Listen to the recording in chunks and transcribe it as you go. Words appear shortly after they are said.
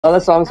Other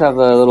songs have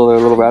a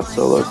little rap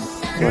solos.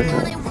 I like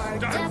that.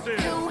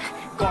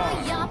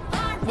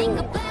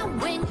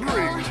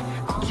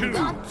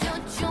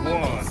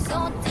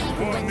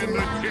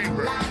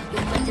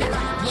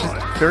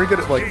 She's very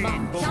good at like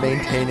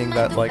maintaining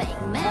that like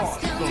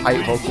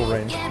tight vocal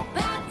range.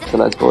 It's a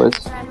nice voice.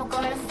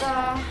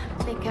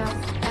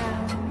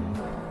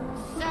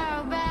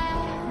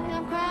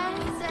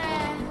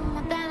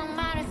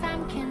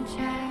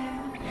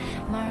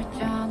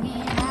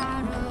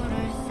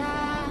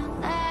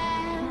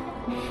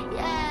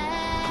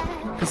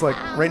 Cause like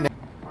right now.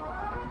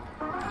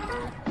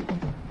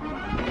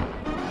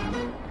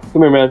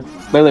 Come here, man.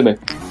 Melee me.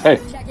 Hey,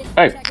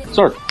 hey,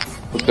 sword.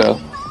 Let's go.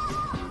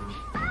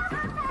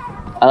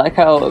 I like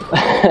how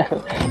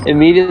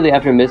immediately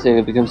after missing,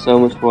 it becomes so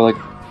much more like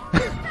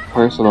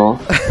personal,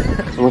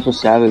 so much more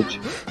savage.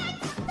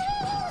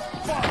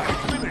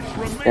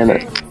 Damn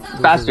it,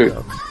 bastard!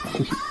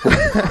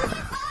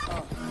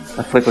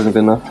 That flick wasn't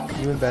good enough.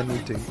 You and Ben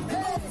need to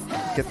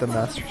get the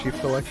Master Chief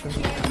Collection.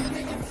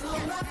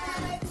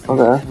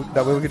 Okay.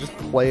 That way we could just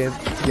play it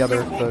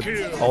together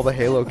all the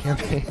Halo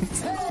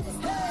campaigns.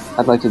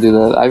 I'd like to do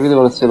that. I really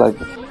want to see like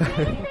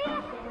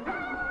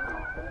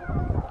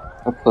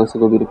how close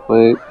it'll be to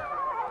play it.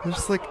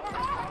 Just like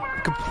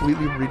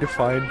completely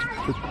redefined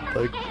the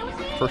like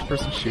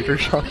first-person shooter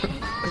genre.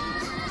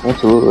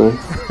 Absolutely.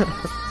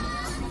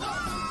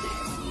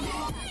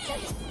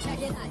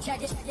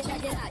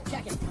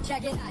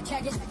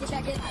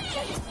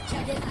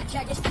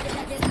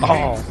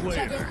 Oh.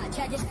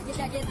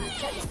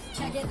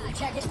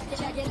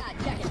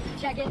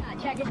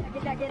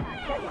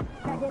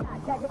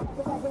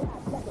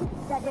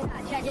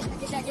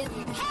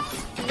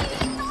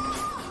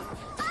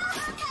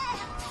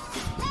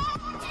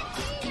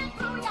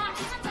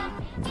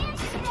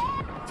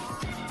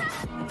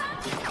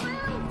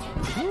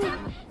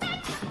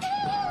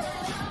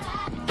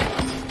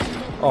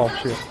 Oh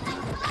shit.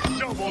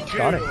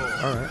 Got it.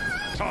 Alright.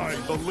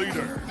 Time the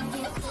leader.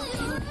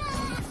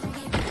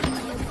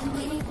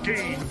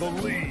 Gain the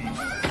lead.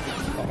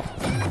 Oh.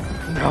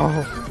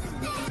 No.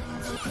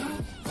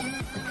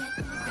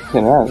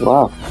 Yeah,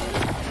 wow.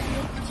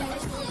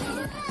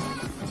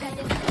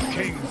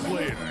 King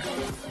Slayer.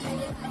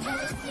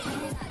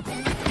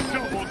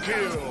 Double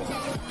kill.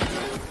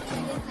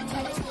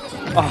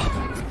 Oh.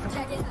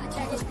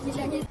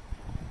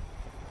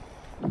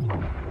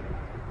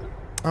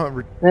 Oh,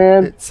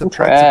 Man, it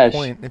subtracts trash. a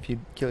point if you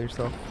kill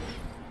yourself.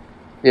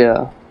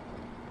 Yeah.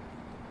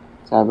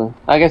 Sadly.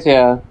 I guess,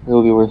 yeah, it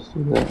would be worse to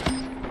do that.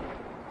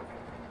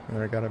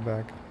 There, I got it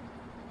back.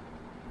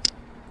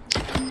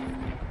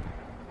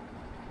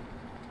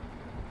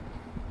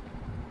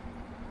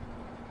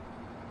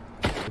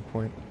 Good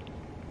point.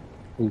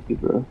 Thank you,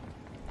 bro.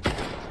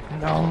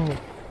 No.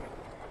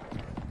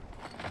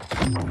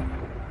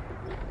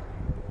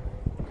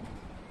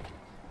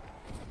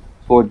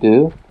 Four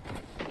do?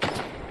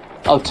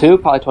 Oh, two?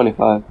 Probably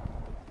 25.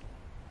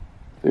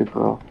 Three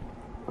pro.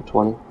 Or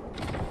 20.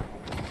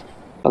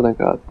 Oh, thank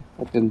God.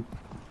 I didn't.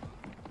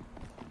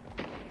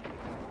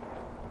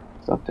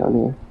 Stuck down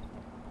here.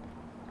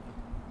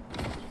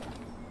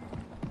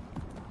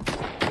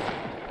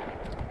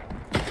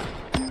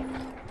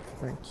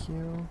 Thank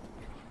you.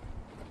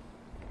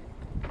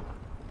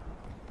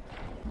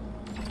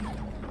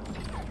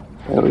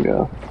 There we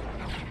go.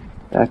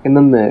 Back in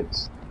the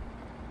mix.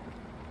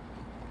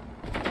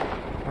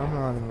 I'm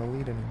not in the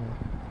lead anymore.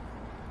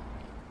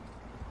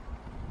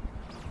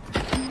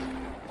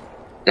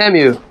 Damn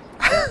you!